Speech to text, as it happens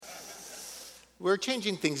We're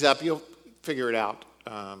changing things up. You'll figure it out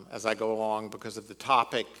as I go along because of the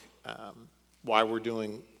topic, why we're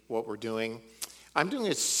doing what we're doing. I'm doing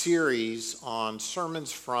a series on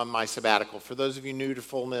sermons from my sabbatical. For those of you new to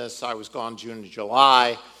Fullness, I was gone June to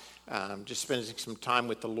July, just spending some time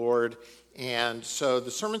with the Lord. And so the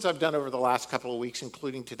sermons I've done over the last couple of weeks,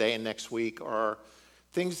 including today and next week, are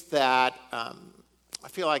things that I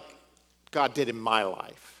feel like God did in my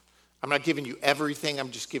life. I'm not giving you everything, I'm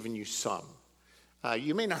just giving you some.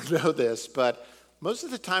 You may not know this, but most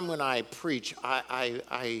of the time when I preach,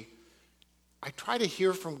 I try to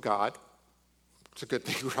hear from God. It's a good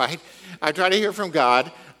thing, right? I try to hear from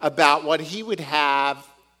God about what he would have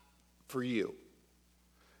for you.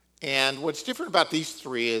 And what's different about these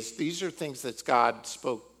three is these are things that God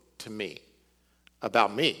spoke to me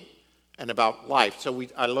about me and about life. So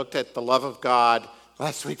I looked at the love of God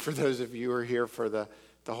last week. For those of you who are here for the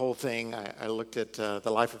whole thing, I looked at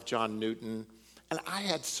the life of John Newton. And I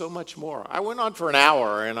had so much more. I went on for an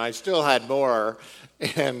hour, and I still had more.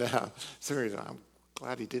 And seriously, I'm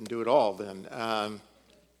glad he didn't do it all then. I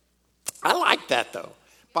like that, though.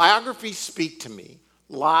 Biographies speak to me.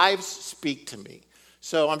 Lives speak to me.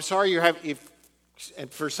 So I'm sorry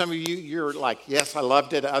and for some of you, you're like, yes, I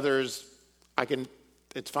loved it. Others,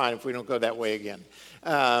 it's fine if we don't go that way again.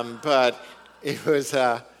 But it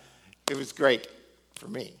was great for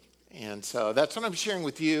me. And so that's what I'm sharing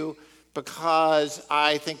with you, because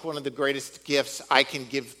I think one of the greatest gifts I can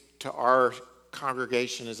give to our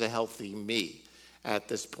congregation is a healthy me at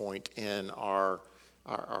this point in our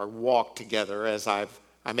walk together as I'm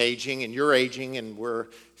aging and you're aging and we're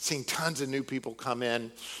seeing tons of new people come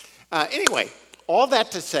in. Anyway, all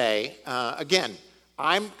that to say, again,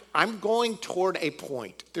 I'm going toward a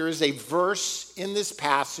point. There is a verse in this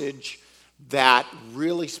passage that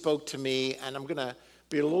really spoke to me, and I'm going to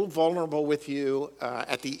be a little vulnerable with you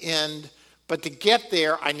at the end, but to get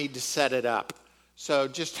there, I need to set it up. So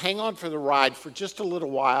just hang on for the ride for just a little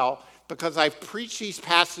while, because I've preached these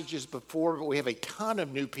passages before, but we have a ton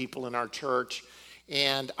of new people in our church,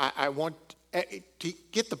 and I want to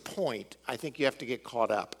get the point. I think you have to get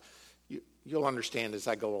caught up. You'll understand as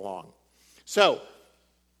I go along. So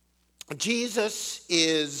Jesus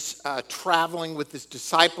is traveling with his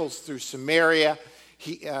disciples through Samaria.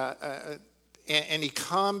 And he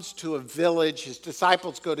comes to a village. His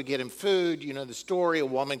disciples go to get him food. You know the story. A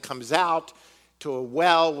woman comes out to a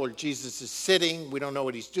well where Jesus is sitting. We don't know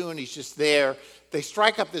what he's doing. He's just there. They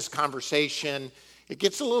strike up this conversation. It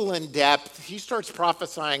gets a little in-depth. He starts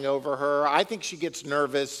prophesying over her. I think she gets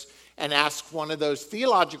nervous and asks one of those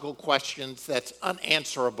theological questions that's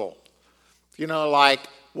unanswerable. You know, like,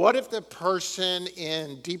 what if the person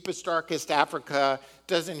in deepest, darkest Africa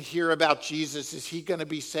doesn't hear about Jesus? Is he going to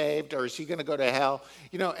be saved, or is he going to go to hell?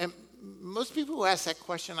 You know, and most people who ask that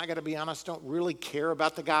question, I got to be honest, don't really care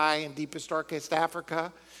about the guy in deepest, darkest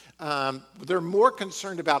Africa. They're more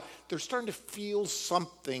concerned about, they're starting to feel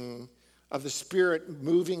something of the Spirit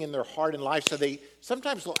moving in their heart and life. So they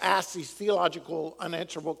sometimes will ask these theological,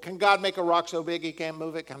 unanswerable, can God make a rock so big he can't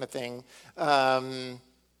move it kind of thing,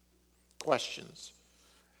 questions.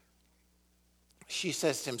 She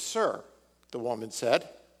says to him, "Sir," the woman said,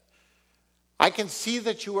 "I can see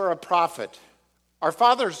that you are a prophet. Our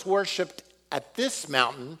fathers worshipped at this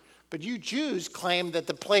mountain, but you Jews claim that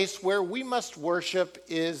the place where we must worship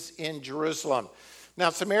is in Jerusalem." Now,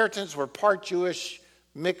 Samaritans were part Jewish,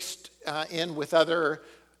 mixed in with other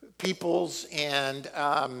peoples, and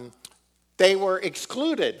they were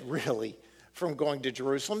excluded, really, from going to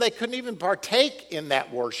Jerusalem. They couldn't even partake in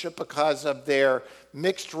that worship because of their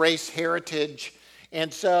mixed race heritage.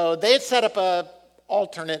 And so they had set up an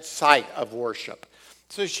alternate site of worship.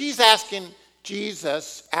 So she's asking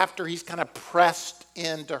Jesus, after he's kind of pressed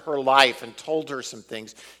into her life and told her some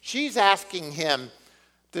things, she's asking him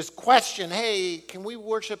this question, hey, can we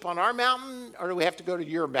worship on our mountain, or do we have to go to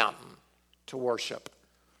your mountain to worship?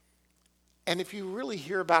 And if you really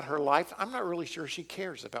hear about her life, I'm not really sure she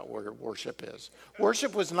cares about where worship is.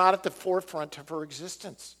 Worship was not at the forefront of her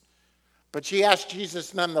existence. But she asked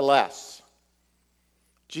Jesus nonetheless.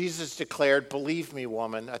 Jesus declared, "Believe me,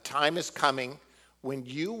 woman, a time is coming when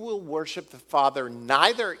you will worship the Father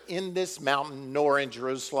neither in this mountain nor in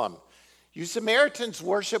Jerusalem. You Samaritans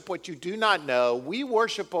worship what you do not know. We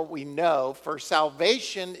worship what we know, for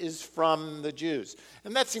salvation is from the Jews."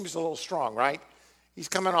 And that seems a little strong, right? He's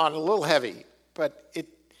coming on a little heavy, but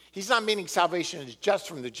he's not meaning salvation is just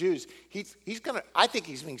from the Jews. I think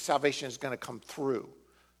he's meaning salvation is going to come through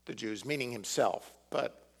the Jews, meaning himself.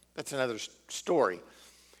 But that's another story.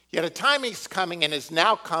 Yet a time is coming and has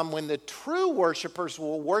now come when the true worshipers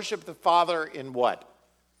will worship the Father in what?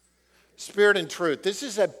 Spirit and truth. This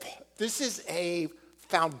This is a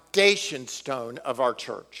foundation stone of our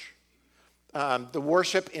church. The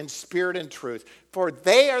worship in spirit and truth. For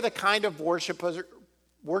they are the kind of worshipers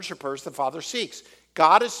the Father seeks.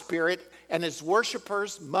 God is spirit, and his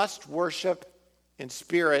worshipers must worship in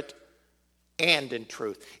spirit and in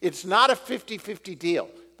truth. It's not a 50-50 deal.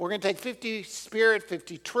 We're going to take 50 spirit,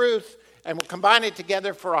 50 truth, and we'll combine it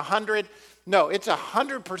together for 100. No, it's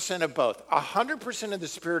 100% of both. 100% of the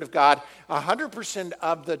Spirit of God, 100%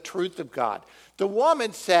 of the truth of God. The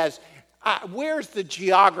woman says, where's the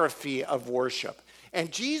geography of worship?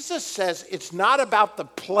 And Jesus says it's not about the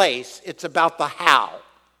place, it's about the how.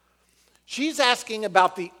 She's asking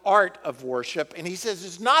about the art of worship, and he says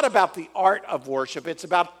it's not about the art of worship, it's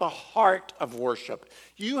about the heart of worship.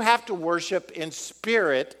 You have to worship in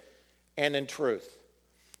spirit and in truth.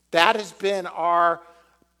 That has been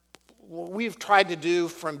what we've tried to do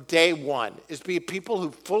from day one, is be people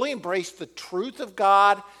who fully embrace the truth of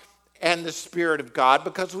God and the Spirit of God,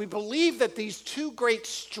 because we believe that these two great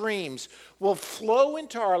streams will flow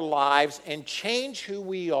into our lives and change who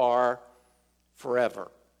we are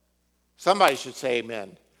forever. Somebody should say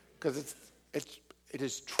amen, because it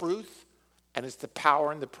is truth and it's the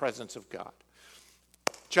power and the presence of God.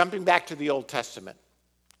 Jumping back to the Old Testament,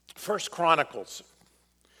 1 Chronicles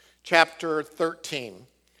chapter 13.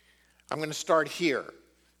 I'm going to start here.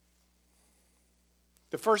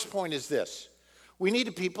 The first point is this. We need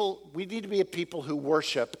to be a people who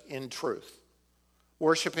worship in truth.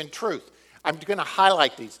 Worship in truth. I'm going to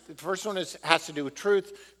highlight these. The first one has to do with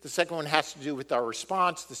truth. The second one has to do with our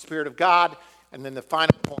response, the Spirit of God. And then the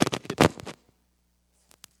final point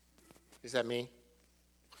is that me?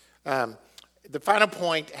 The final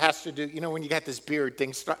point has to do, when you got this beard,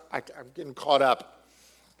 I'm getting caught up.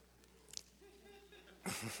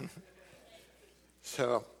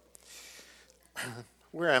 So,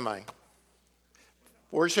 where am I?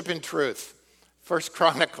 Worship in truth. 1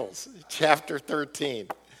 Chronicles chapter 13.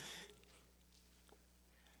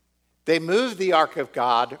 They moved the ark of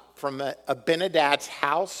God from Abinadab's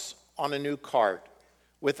house on a new cart,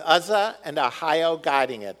 with Uzzah and Ahio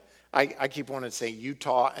guiding it. I keep wanting to say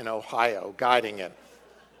Utah and Ohio guiding it.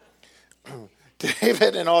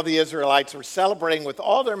 David and all the Israelites were celebrating with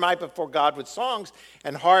all their might before God with songs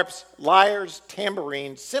and harps, lyres,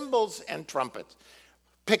 tambourines, cymbals, and trumpets.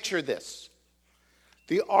 Picture this.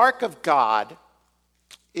 The ark of God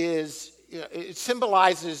it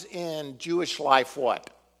symbolizes in Jewish life what?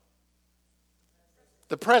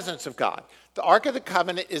 The presence of God. The Ark of the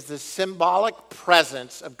Covenant is the symbolic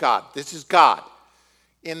presence of God. This is God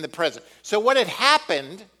in the present. So what had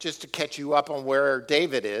happened, just to catch you up on where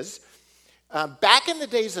David is, back in the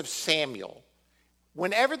days of Samuel,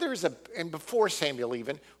 and before Samuel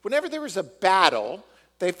even, whenever there was a battle,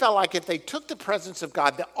 they felt like if they took the presence of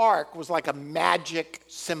God, the ark was like a magic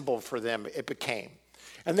symbol for them, it became.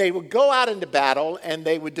 And they would go out into battle and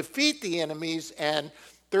they would defeat the enemies, and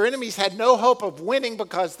their enemies had no hope of winning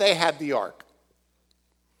because they had the ark.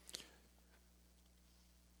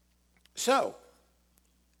 So,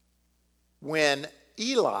 when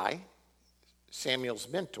Eli, Samuel's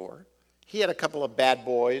mentor, he had a couple of bad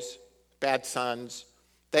boys, bad sons.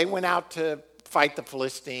 They went out to fight the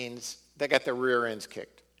Philistines. They got their rear ends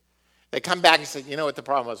kicked. They come back and said, you know what the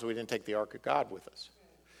problem was? We didn't take the ark of God with us.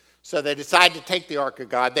 So they decide to take the ark of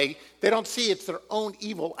God. They don't see it's their own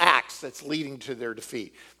evil acts that's leading to their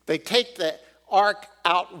defeat. They take the ark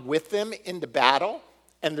out with them into battle,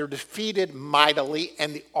 and they're defeated mightily.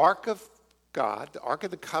 And the ark of God, the ark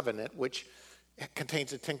of the covenant, which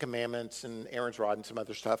contains the Ten Commandments and Aaron's rod and some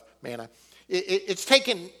other stuff, manna, it's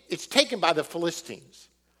taken by the Philistines.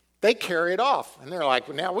 They carry it off, and they're like,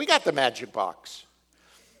 well, now we got the magic box.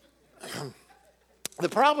 The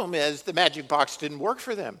problem is the magic box didn't work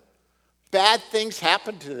for them. Bad things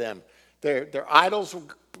happened to them. Their idols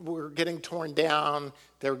were getting torn down.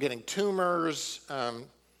 They were getting tumors.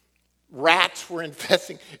 Rats were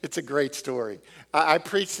infesting. It's a great story. I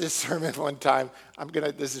preached this sermon one time.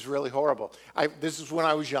 This is really horrible. This is when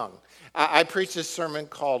I was young. I preached this sermon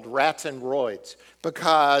called Rats and Roids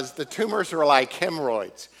because the tumors were like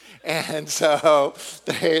hemorrhoids. And so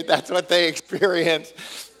that's what they experienced.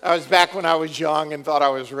 I was back when I was young and thought I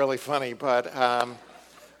was really funny, but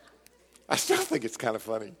I still think it's kind of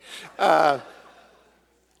funny.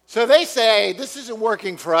 So they say, this isn't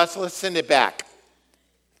working for us, let's send it back.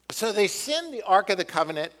 So they send the Ark of the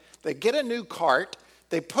Covenant, they get a new cart,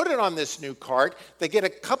 they put it on this new cart, they get a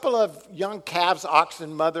couple of young calves,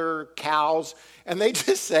 oxen, mother cows, and they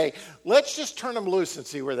just say, let's just turn them loose and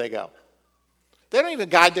see where they go. They don't even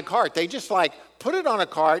guide the cart, they just put it on a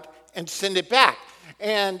cart and send it back.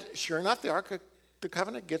 And sure enough, the Ark of the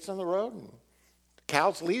Covenant gets on the road, and the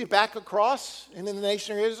cows lead it back across into the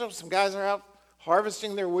nation of Israel. Some guys are out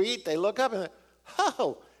harvesting their wheat. They look up and,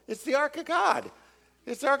 oh, it's the Ark of God.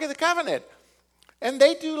 It's the Ark of the Covenant. And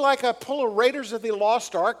they do like a pull of Raiders of the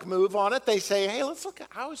Lost Ark move on it. They say, hey, let's look.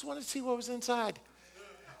 I always want to see what was inside.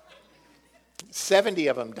 70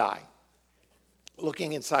 of them die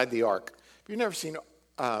looking inside the ark. Have you never seen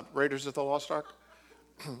Raiders of the Lost Ark?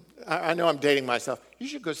 I know I'm dating myself. You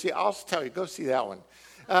should go see. I'll tell you, go see that one.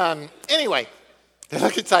 Anyway, they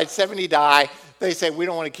look inside, 70 die. They say, we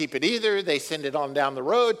don't want to keep it either. They send it on down the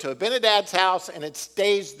road to Abinadab's house, and it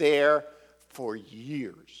stays there for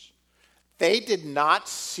years. They did not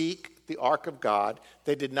seek the ark of God.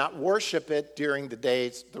 They did not worship it during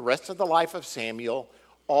the rest of the life of Samuel,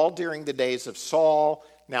 all during the days of Saul.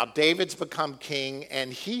 Now David's become king,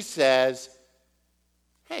 and he says,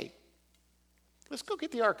 hey, let's go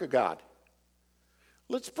get the ark of God.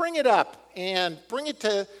 Let's bring it up and bring it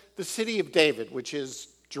to the city of David, which is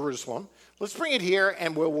Jerusalem. Let's bring it here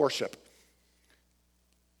and we'll worship.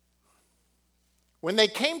 When they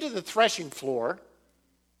came to the threshing floor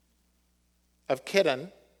of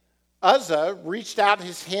Kidon, Uzzah reached out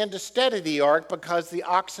his hand to steady the ark because the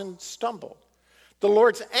oxen stumbled. The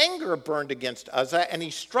Lord's anger burned against Uzzah, and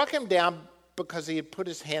he struck him down because he had put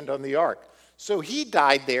his hand on the ark. So he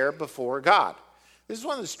died there before God. This is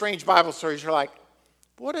one of the strange Bible stories. You're like,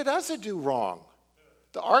 what did Uzzah do wrong?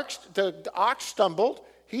 The ox stumbled.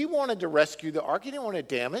 He wanted to rescue the ark. He didn't want it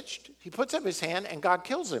damaged. He puts up his hand, and God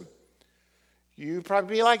kills him. You'd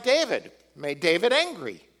probably be like David. Made David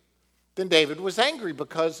angry. Then David was angry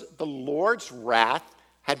because the Lord's wrath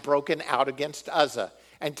had broken out against Uzzah.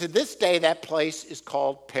 And to this day, that place is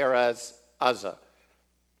called Perez Uzzah.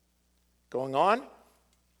 Going on,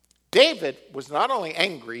 David was not only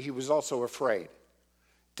angry, he was also afraid.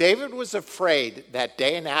 David was afraid that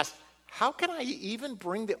day and asked, how can I even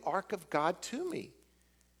bring the ark of God to me?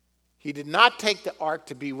 He did not take the ark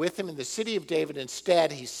to be with him in the city of David.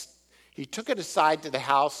 Instead, he took it aside to the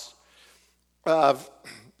house of,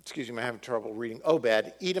 I'm having trouble reading,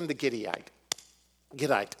 Obed, Edom the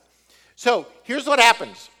Gittite. So here's what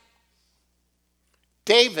happens.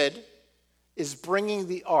 David is bringing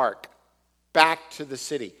the ark back to the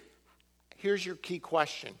city. Here's your key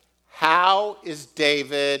question. How is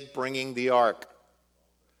David bringing the ark?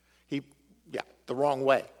 The wrong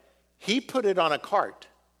way. He put it on a cart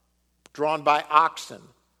drawn by oxen.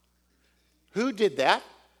 Who did that?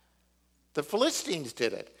 The Philistines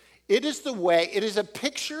did it. It is a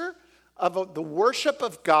picture of the worship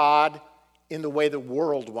of God in the way the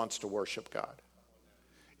world wants to worship God.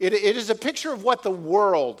 It is a picture of what the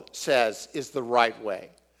world says is the right way.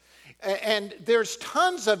 And there's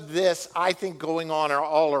tons of this, I think, going on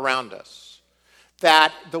all around us.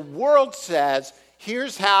 That the world says,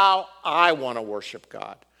 here's how I want to worship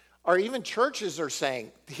God. Or even churches are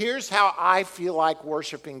saying, here's how I feel like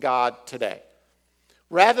worshiping God today.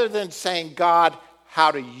 Rather than saying, God,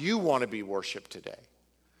 how do you want to be worshiped today?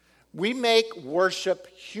 We make worship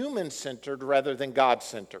human-centered rather than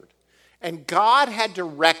God-centered. And God had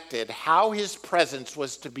directed how his presence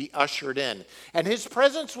was to be ushered in. And his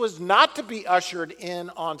presence was not to be ushered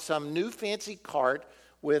in on some new fancy cart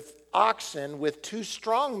with oxen with two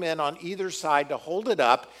strong men on either side to hold it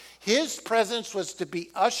up. His presence was to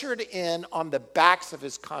be ushered in on the backs of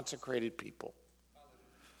his consecrated people.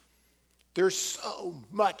 There's so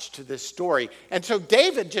much to this story. And so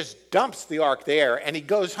David just dumps the ark there and he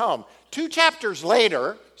goes home. 2 chapters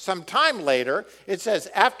later, some time later, it says,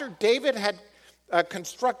 after David had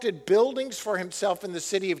constructed buildings for himself in the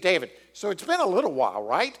city of David. So it's been a little while,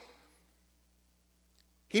 right?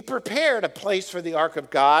 He prepared a place for the ark of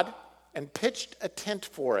God and pitched a tent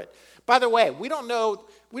for it. By the way, we don't know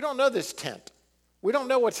this tent. We don't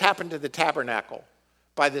know what's happened to the tabernacle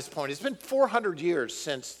by this point. It's been 400 years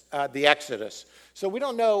since the Exodus. So we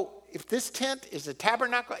don't know if this tent is a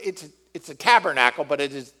tabernacle. It's a tabernacle, but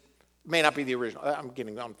it may not be the original. I'm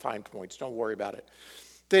getting on fine points. Don't worry about it.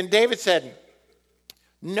 Then David said,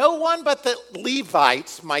 no one but the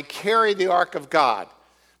Levites might carry the ark of God,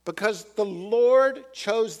 because the Lord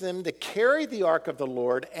chose them to carry the ark of the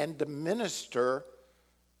Lord and to minister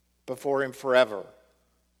before him forever.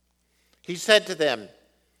 He said to them,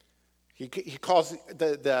 he calls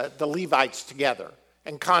the Levites together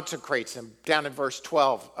and consecrates them. Down in verse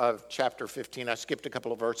 12 of chapter 15, I skipped a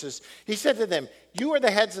couple of verses. He said to them, you are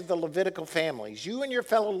the heads of the Levitical families. You and your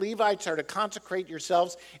fellow Levites are to consecrate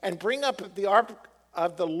yourselves and bring up the ark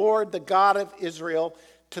of the Lord, the God of Israel,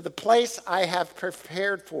 to the place I have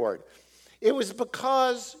prepared for it. It was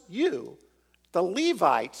because you, the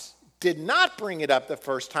Levites, did not bring it up the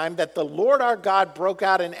first time, that the Lord our God broke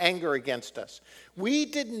out in anger against us. We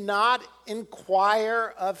did not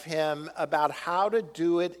inquire of him about how to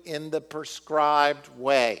do it in the prescribed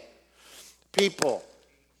way. People,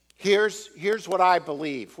 here's what I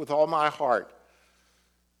believe with all my heart.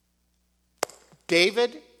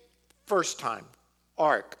 David, first time,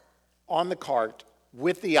 ark, on the cart,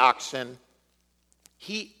 with the oxen.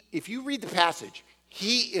 If you read the passage,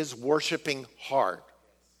 he is worshiping hard.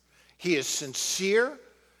 He is sincere.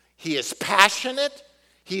 He is passionate.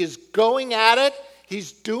 He is going at it.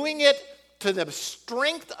 He's doing it to the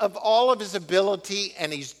strength of all of his ability,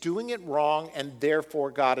 and he's doing it wrong, and therefore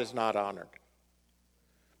God is not honored.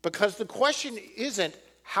 Because the question isn't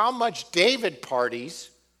how much David parties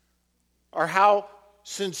or how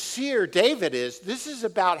sincere David is. This is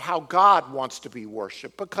about how God wants to be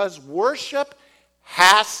worshiped, because worship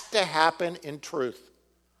has to happen in truth.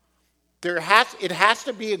 It has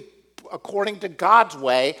to be according to God's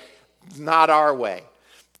way, not our way.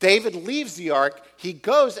 David leaves the ark, he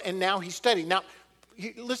goes, and now he's studying. Now,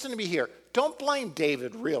 listen to me here. Don't blame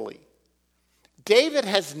David, really. David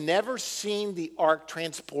has never seen the ark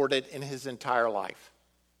transported in his entire life.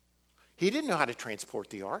 He didn't know how to transport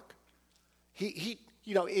the ark.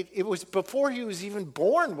 It was before he was even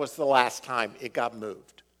born was the last time it got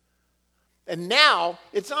moved. And now,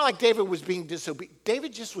 it's not like David was being disobedient.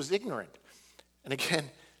 David just was ignorant. And again,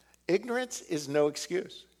 ignorance is no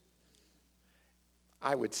excuse,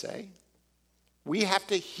 I would say. We have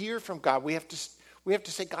to hear from God. We have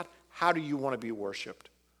to say, God, how do you want to be worshiped?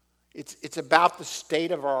 It's about the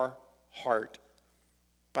state of our heart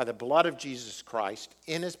by the blood of Jesus Christ,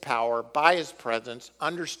 in his power, by his presence,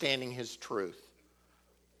 understanding his truth.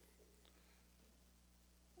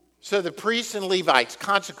 So the priests and Levites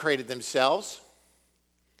consecrated themselves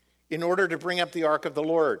in order to bring up the ark of the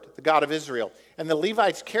Lord, the God of Israel. And the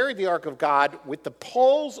Levites carried the ark of God with the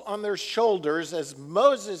poles on their shoulders, as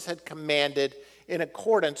Moses had commanded, in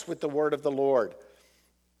accordance with the word of the Lord.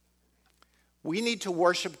 We need to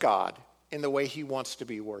worship God in the way he wants to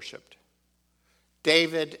be worshiped.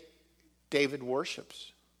 David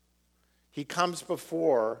worships. He comes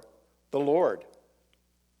before the Lord.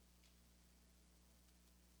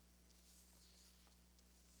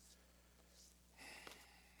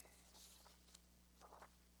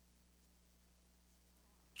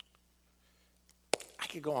 I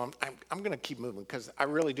could go on. I'm going to keep moving because I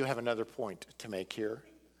really do have another point to make here.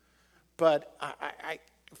 But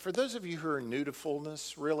for those of you who are new to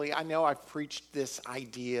fullness, really, I know I've preached this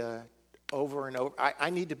idea over and over. I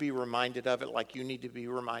need to be reminded of it like you need to be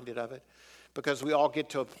reminded of it, because we all get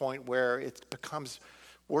to a point where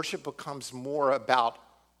worship becomes more about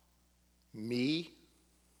me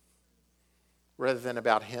rather than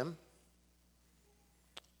about him.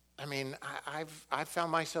 I mean, I've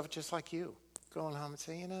found myself just like you, going home and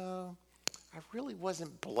saying, I really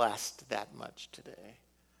wasn't blessed that much today.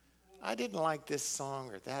 I didn't like this song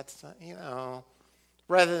or that song,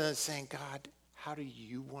 rather than saying, God, how do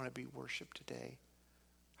you want to be worshiped today?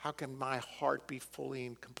 How can my heart be fully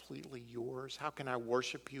and completely yours? How can I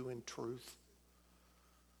worship you in truth?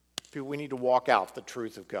 We need to walk out the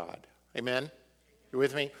truth of God. Amen? You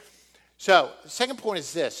with me? So, the second point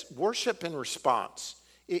is this: worship in response.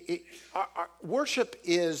 Worship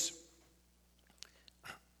is,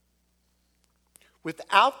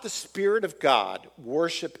 without the Spirit of God,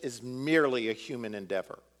 worship is merely a human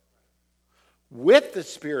endeavor. With the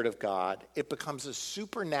Spirit of God, it becomes a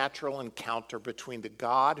supernatural encounter between the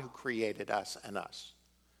God who created us and us.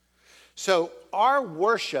 So our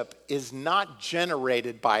worship is not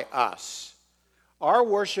generated by us. Our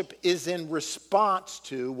worship is in response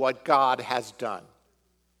to what God has done,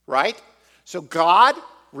 right? So God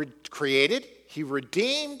created, he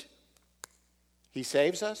redeemed, he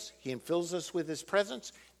saves us, he infills us with his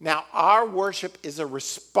presence. Now our worship is a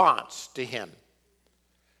response to him.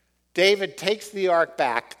 David takes the ark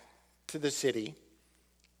back to the city,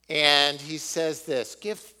 and he says this: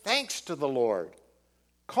 give thanks to the Lord.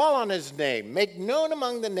 Call on his name. Make known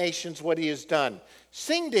among the nations what he has done.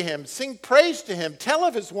 Sing to him. Sing praise to him. Tell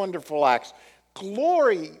of his wonderful acts.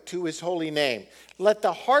 Glory to his holy name. Let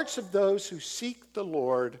the hearts of those who seek the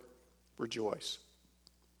Lord rejoice.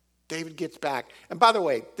 David gets back. And by the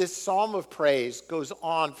way, this psalm of praise goes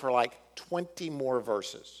on for like 20 more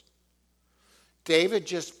verses. David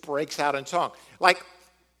just breaks out in song. Like,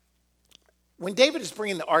 when David is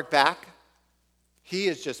bringing the ark back, he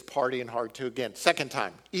is just partying hard too again. Second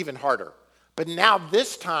time, even harder. But now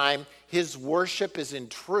this time, his worship is in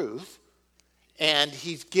truth, and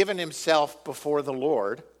he's given himself before the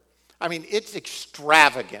Lord. I mean, it's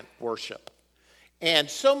extravagant worship. And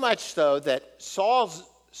so much so that Saul's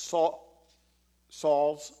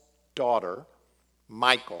Saul's daughter,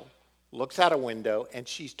 Michal, looks out a window, and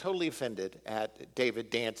she's totally offended at David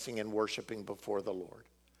dancing and worshiping before the Lord.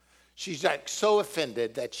 She's like so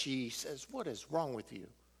offended that she says, "What is wrong with you?"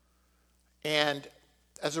 And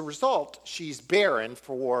as a result, she's barren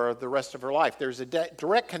for the rest of her life. There's a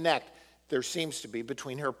direct connect, there seems to be,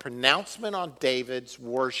 between her pronouncement on David's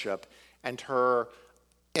worship and her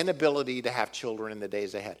inability to have children in the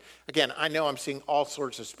days ahead. Again, I know I'm seeing all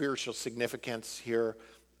sorts of spiritual significance here,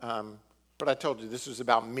 but I told you this was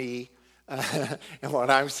about me and what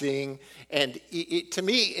I'm seeing. And to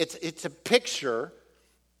me, it's a picture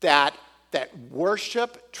that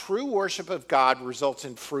worship, true worship of God, results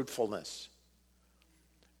in fruitfulness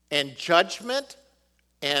and judgment,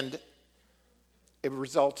 and it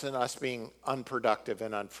results in us being unproductive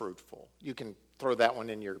and unfruitful. You can throw that one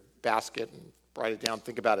in your basket and write it down,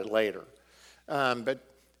 think about it later. But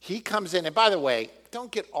he comes in, and by the way,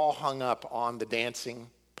 don't get all hung up on the dancing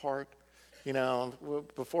part. You know,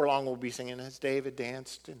 before long we'll be singing, "Has David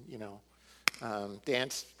danced?" And, you know,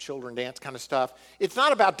 dance, children dance kind of stuff. It's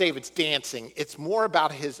not about David's dancing. It's more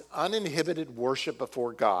about his uninhibited worship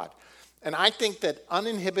before God. And I think that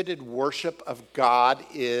uninhibited worship of God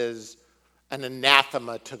is an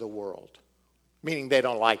anathema to the world, meaning they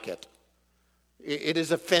don't like it. It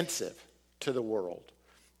is offensive to the world.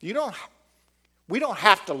 We don't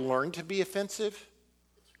have to learn to be offensive.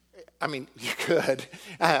 I mean, you could.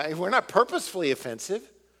 We're not purposefully offensive.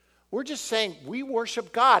 We're just saying we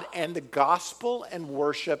worship God, and the gospel and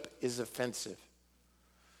worship is offensive.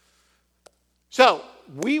 So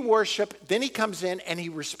we worship, then he comes in and he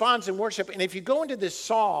responds in worship. And if you go into this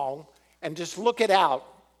song and just look it out,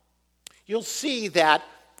 you'll see that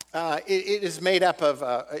it is made up of,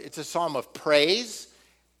 it's a psalm of praise.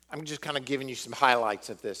 I'm just kind of giving you some highlights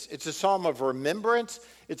of this. It's a psalm of remembrance.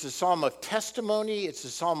 It's a psalm of testimony. It's a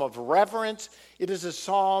psalm of reverence. It is a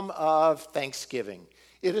psalm of thanksgiving.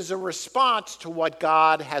 It is a response to what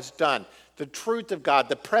God has done, the truth of God,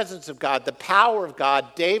 the presence of God, the power of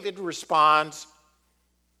God. David responds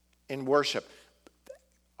in worship.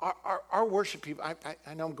 Our worship people,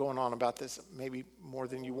 I know I'm going on about this maybe more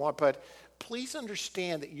than you want, but please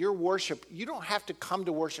understand that your worship, you don't have to come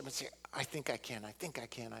to worship and say, "I think I can, I think I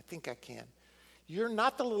can, I think I can." You're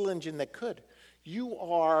not the little engine that could. You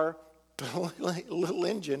are the little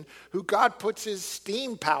engine who God puts his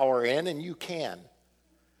steam power in, and you can.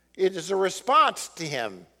 It is a response to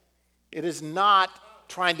him. It is not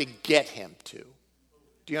trying to get him to.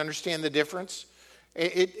 Do you understand the difference?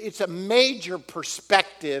 It's a major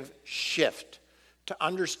perspective shift to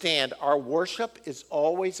understand our worship is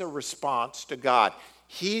always a response to God.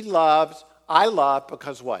 I love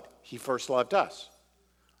because what? He first loved us.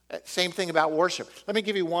 Same thing about worship. Let me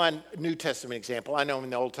give you one New Testament example. I know in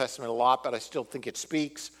the Old Testament a lot, but I still think it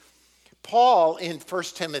speaks. Paul in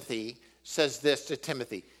 1 Timothy says this to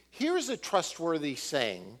Timothy. "Here's a trustworthy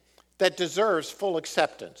saying that deserves full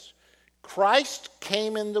acceptance. Christ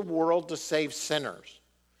came in the world to save sinners."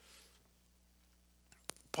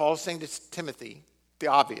 Paul is saying to Timothy the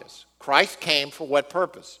obvious. Christ came for what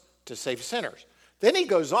purpose? To save sinners. Then he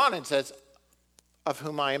goes on and says, "Of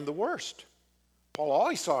whom I am the worst." Paul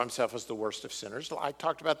always saw himself as the worst of sinners. I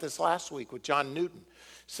talked about this last week with John Newton.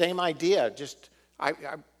 Same idea.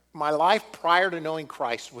 My life prior to knowing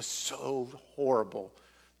Christ was so horrible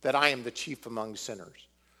that I am the chief among sinners.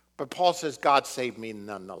 But Paul says, God saved me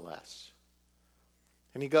nonetheless.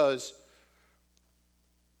 And he goes,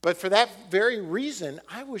 "But for that very reason,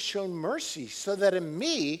 I was shown mercy, so that in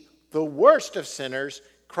me, the worst of sinners,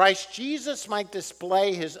 Christ Jesus might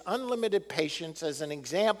display his unlimited patience as an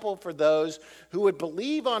example for those who would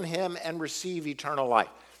believe on him and receive eternal life."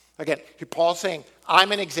 Again, Paul's saying,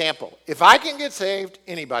 I'm an example. If I can get saved,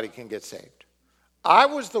 anybody can get saved. I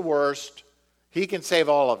was the worst. He can save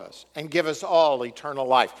all of us and give us all eternal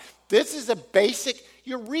life. This is a basic,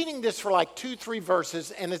 you're reading this for like 2-3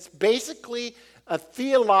 verses, and it's basically a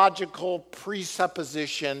theological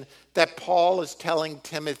presupposition that Paul is telling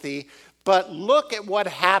Timothy. But look at what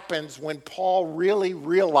happens when Paul really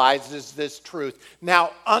realizes this truth.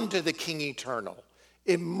 Now unto the King eternal,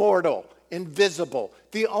 immortal, invisible,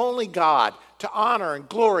 the only God, to honor and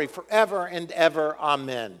glory forever and ever.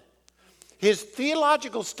 Amen. His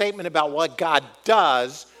theological statement about what God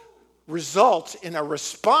does results in a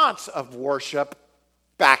response of worship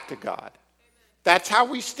back to God. That's how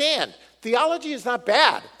we stand. Theology is not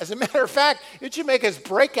bad. As a matter of fact, it should make us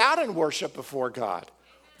break out in worship before God.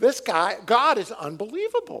 God is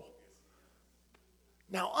unbelievable.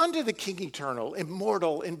 Now, unto the King eternal,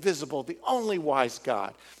 immortal, invisible, the only wise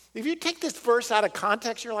God. If you take this verse out of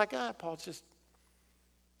context, you're like, Paul's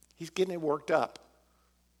he's getting it worked up.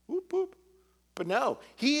 Whoop, whoop. But no,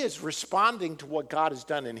 he is responding to what God has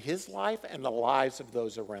done in his life and the lives of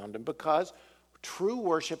those around him, because true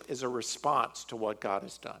worship is a response to what God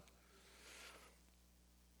has done.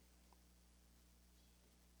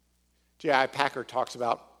 J.I. Packer talks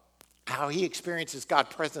about how he experiences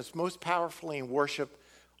God's presence most powerfully in worship,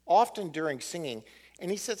 often during singing.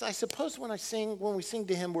 And he says, I suppose when we sing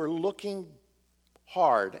to him, we're looking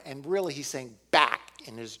hard, and really he's saying back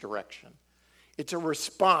in his direction. It's a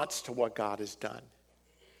response to what God has done.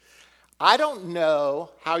 I don't know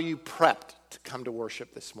how you prepped to come to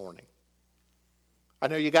worship this morning. I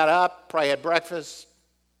know you got up, probably had breakfast,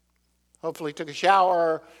 hopefully took a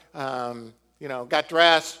shower, got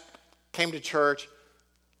dressed, came to church.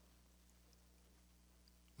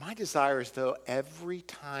 My desire is, though, every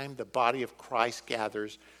time the body of Christ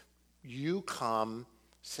gathers, you come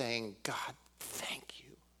saying, God, thank you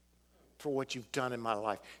for what you've done in my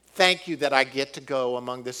life. Thank you that I get to go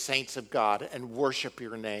among the saints of God and worship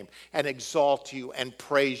your name and exalt you and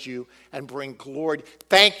praise you and bring glory.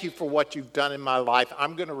 Thank you for what you've done in my life.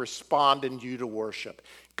 I'm going to respond in you to worship.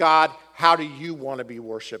 God, how do you want to be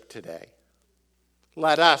worshiped today?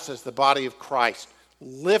 Let us, as the body of Christ,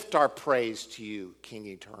 lift our praise to you, King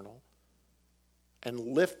Eternal, and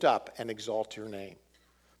lift up and exalt your name.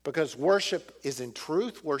 Because worship is in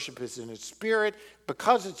truth, worship is in its spirit.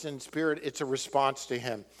 Because it's in spirit, it's a response to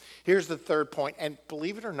him. Here's the third point, and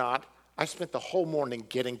believe it or not, I spent the whole morning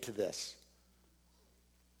getting to this.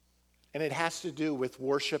 And it has to do with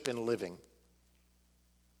worship and living.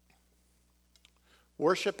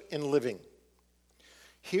 Worship and living.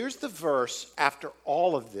 Here's the verse after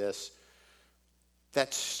all of this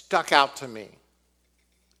that stuck out to me.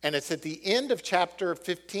 And it's at the end of chapter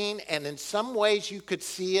 15, and in some ways you could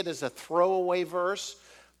see it as a throwaway verse,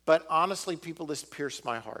 but honestly, people, this pierced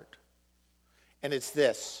my heart. And it's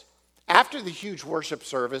this. After the huge worship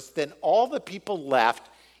service, then all the people left,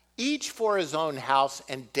 each for his own house,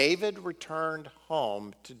 and David returned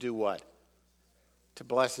home to do what? To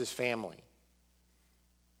bless his family.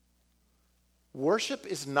 Worship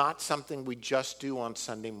is not something we just do on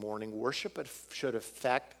Sunday morning. Worship should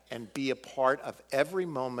affect and be a part of every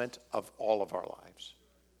moment of all of our lives.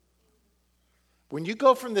 When you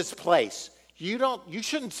go from this place, you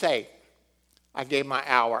shouldn't say, I gave my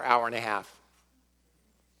hour and a half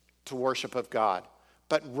to worship of God.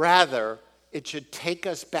 But rather, it should take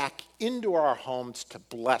us back into our homes to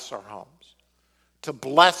bless our homes, to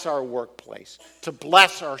bless our workplace, to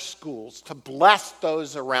bless our schools, to bless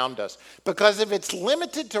those around us. Because if it's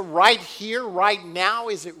limited to right here, right now,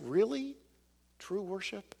 is it really true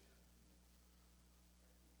worship?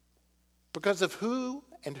 Because of who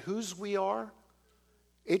and whose we are,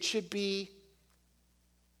 it should be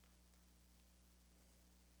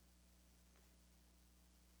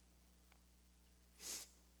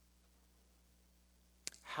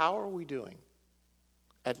how are we doing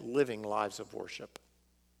at living lives of worship?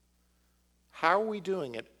 How are we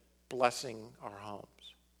doing at blessing our homes?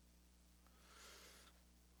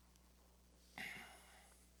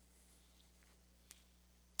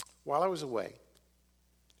 While I was away,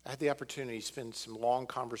 I had the opportunity to spend some long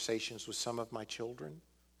conversations with some of my children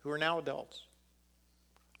who are now adults,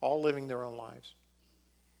 all living their own lives.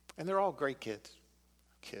 And they're all great kids.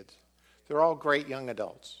 They're all great young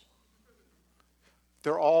adults.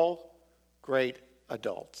 They're all great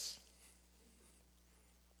adults.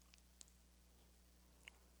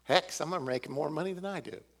 Heck, some of them are making more money than I do.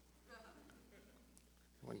 It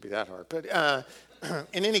wouldn't be that hard. But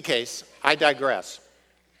in any case, I digress.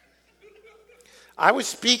 I was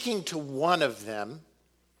speaking to one of them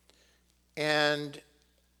and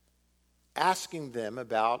asking them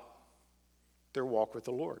about their walk with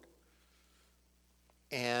the Lord.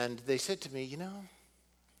 And they said to me,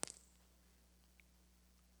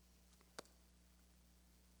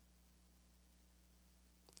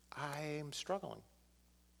 I'm struggling.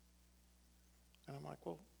 And I'm like,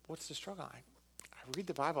 well, what's the struggle? I read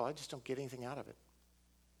the Bible, I just don't get anything out of it.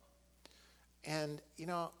 And,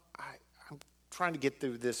 I'm trying to get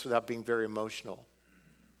through this without being very emotional.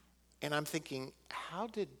 And I'm thinking, how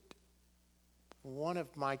did one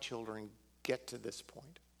of my children get to this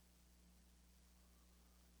point?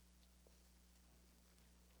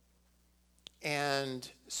 And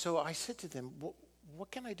so I said to them,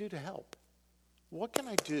 what can I do to help? What can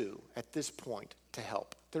I do at this point to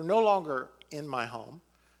help? They're no longer in my home.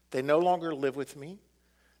 They no longer live with me.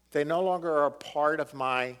 They no longer are a part of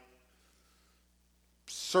my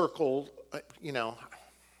circle,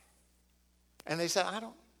 And they said, I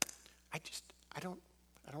don't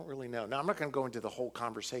really know. Now, I'm not going to go into the whole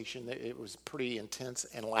conversation. It was pretty intense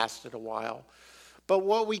and lasted a while. But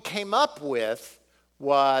what we came up with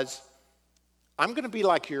was, I'm going to be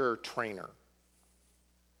like your trainer,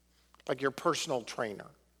 like your personal trainer.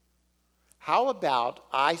 How about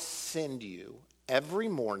I send you every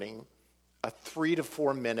morning a 3 to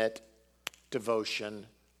 4 minute devotion?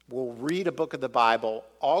 We'll read a book of the Bible.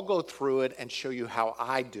 I'll go through it and show you how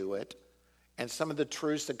I do it and some of the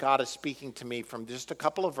truths that God is speaking to me from just a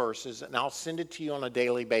couple of verses, and I'll send it to you on a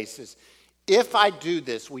daily basis. If I do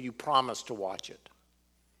this, will you promise to watch it?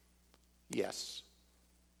 Yes,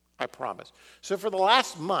 I promise. So for the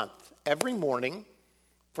last month, every morning,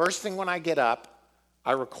 first thing when I get up,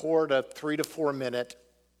 I record a 3 to 4 minute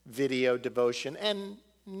video devotion, and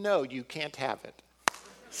no, you can't have it.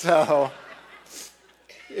 So,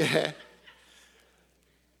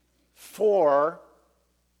 for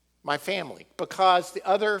my family, because the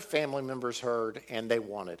other family members heard and they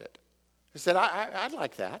wanted it. I said, I'd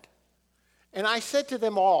like that. And I said to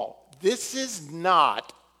them all, this is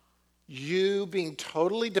not you being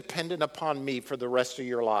totally dependent upon me for the rest of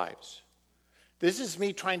your lives. This is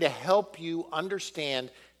me trying to help you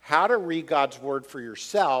understand how to read God's word for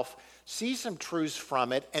yourself, see some truths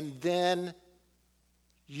from it, and then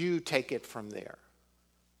you take it from there.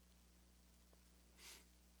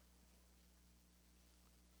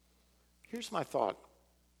 Here's my thought.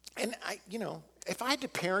 And if I had to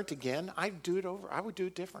parent again, I'd do it over. I would do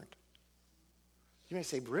it different. You may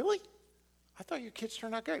say, really? I thought your kids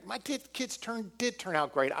turned out great. My kids did turn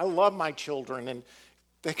out great. I love my children, and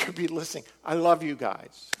they could be listening. I love you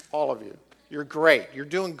guys, all of you. You're great. You're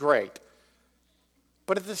doing great.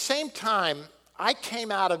 But at the same time, I came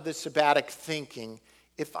out of the sabbatic thinking,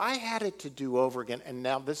 if I had it to do over again, and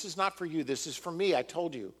now this is not for you, this is for me, I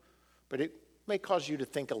told you, but it may cause you to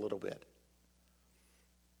think a little bit.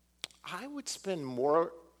 I would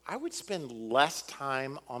spend less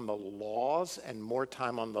time on the laws and more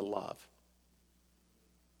time on the love.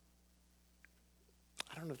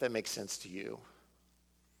 I don't know if that makes sense to you.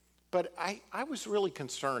 But I was really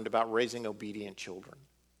concerned about raising obedient children.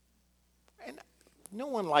 And no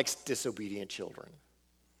one likes disobedient children.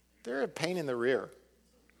 They're a pain in the rear,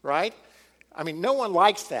 right? I mean, no one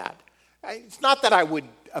likes that. It's not that I would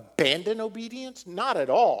abandon obedience, not at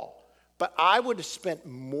all. But I would have spent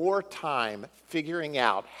more time figuring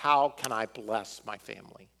out how can I bless my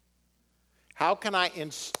family? How can I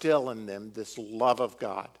instill in them this love of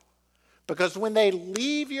God? Because when they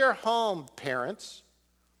leave your home, parents,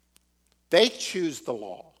 they choose the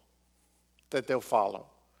law that they'll follow.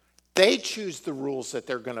 They choose the rules that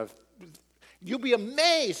they're going to. You'll be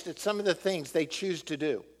amazed at some of the things they choose to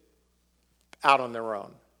do out on their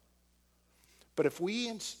own. But if we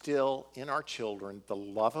instill in our children the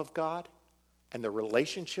love of God and the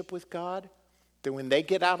relationship with God, then when they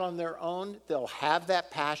get out on their own, they'll have that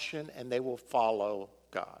passion and they will follow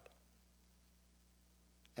God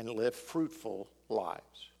and live fruitful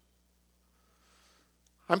lives.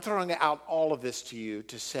 I'm throwing out all of this to you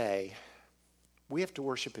to say we have to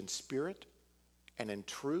worship in spirit and in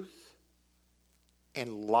truth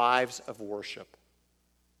and lives of worship.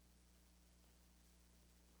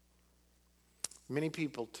 Many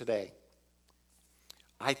people today,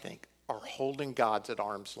 I think, are holding God at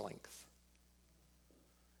arm's length.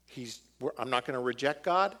 I'm not going to reject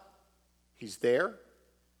God. He's there.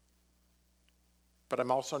 But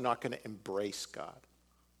I'm also not going to embrace God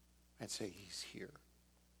and say he's here.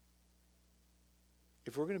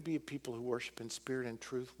 If we're going to be a people who worship in spirit and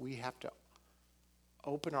truth, we have to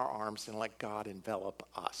open our arms and let God envelop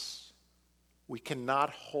us. We cannot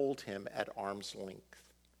hold him at arm's length.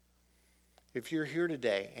 If you're here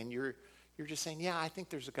today and you're just saying, yeah, I think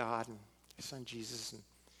there's a God and his son Jesus, and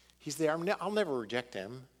he's there. I'll never reject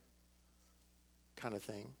him, kind of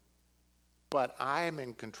thing. But I am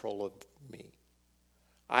in control of me.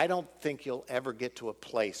 I don't think you'll ever get to a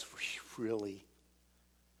place where you really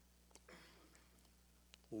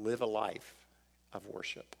live a life of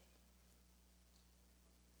worship.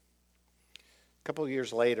 A couple of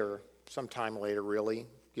years later, sometime later really,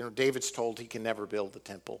 David's told he can never build the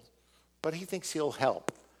temple. But he thinks he'll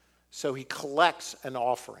help. So he collects an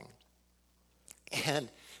offering. And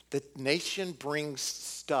the nation brings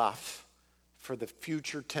stuff for the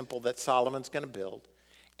future temple that Solomon's going to build.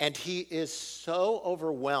 And he is so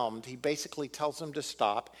overwhelmed, he basically tells them to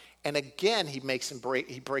stop. And again, he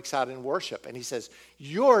breaks out in worship. And he says,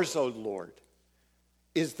 yours, O Lord,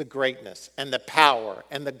 is the greatness and the power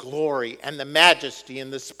and the glory and the majesty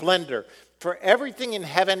and the splendor. For everything in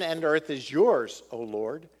heaven and earth is yours, O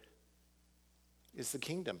Lord. Is the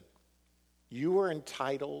kingdom. You are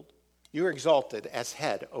exalted as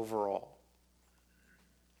head over all.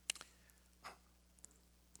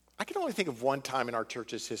 I can only think of one time in our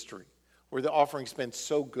church's history where the offering's been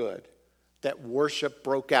so good that worship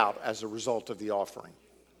broke out as a result of the offering.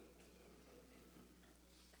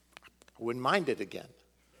 I wouldn't mind it again.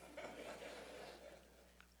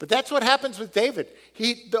 But that's what happens with David.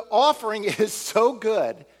 The offering is so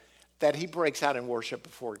good that he breaks out in worship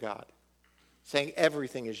before God, saying,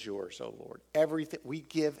 everything is yours, O Lord. Everything, we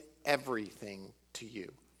give everything to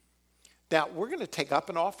you. Now, we're going to take up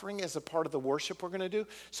an offering as a part of the worship we're going to do.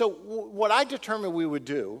 So what I determined we would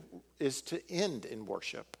do is to end in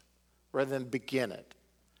worship rather than begin it.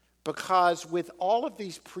 Because with all of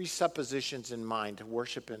these presuppositions in mind, to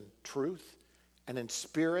worship in truth and in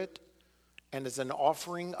spirit and as an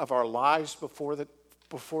offering of our lives before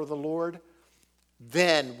the Lord,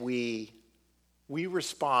 then we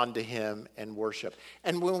respond to him and worship.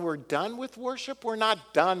 And when we're done with worship, we're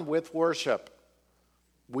not done with worship.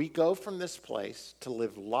 We go from this place to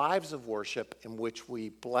live lives of worship in which we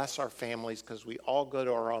bless our families because we all go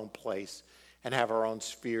to our own place and have our own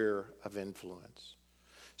sphere of influence.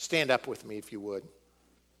 Stand up with me if you would.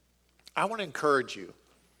 I want to encourage you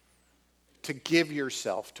to give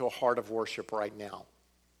yourself to a heart of worship right now.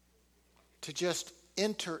 To just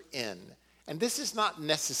enter in. And this is not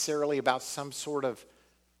necessarily about some sort of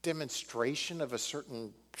demonstration of a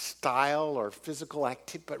certain style or physical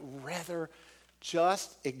activity, but rather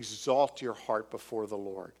just exalt your heart before the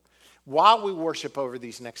Lord. While we worship over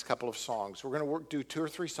these next couple of songs, we're going to do 2 or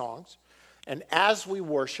 3 songs. And as we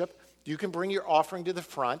worship, you can bring your offering to the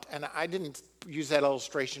front. And I didn't use that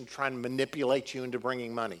illustration to try and manipulate you into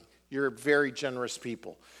bringing money. You're very generous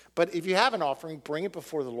people. But if you have an offering, bring it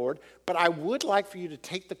before the Lord. But I would like for you to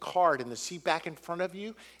take the card in the seat back in front of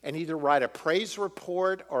you and either write a praise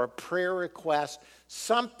report or a prayer request,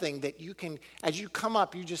 something that you can, as you come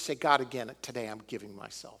up, you just say, God, again, today I'm giving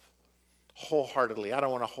myself wholeheartedly. I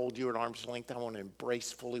don't want to hold you at arm's length. I want to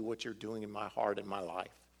embrace fully what you're doing in my heart and my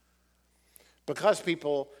life. Because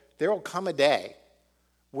people, there will come a day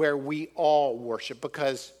where we all worship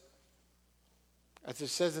because, as it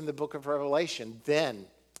says in the book of Revelation, then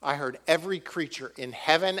I heard every creature in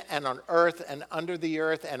heaven and on earth and under the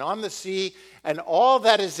earth and on the sea and all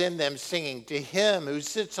that is in them singing to him who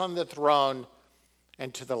sits on the throne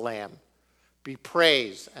and to the Lamb be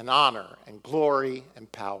praise and honor and glory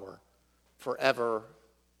and power forever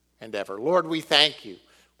and ever. Lord, we thank you.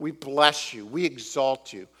 We bless you. We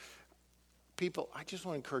exalt you. People, I just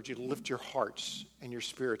want to encourage you to lift your hearts and your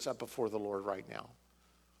spirits up before the Lord right now.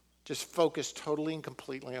 Just focus totally and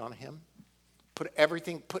completely on him. Put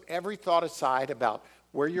every thought aside about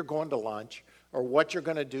where you're going to lunch or what you're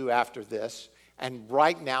going to do after this. And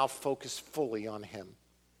right now, focus fully on him.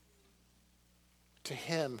 To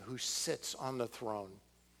him who sits on the throne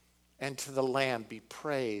and to the Lamb be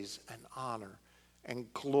praise and honor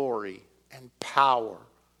and glory and power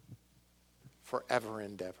forever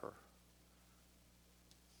and ever.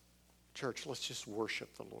 Church, let's just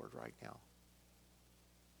worship the Lord right now.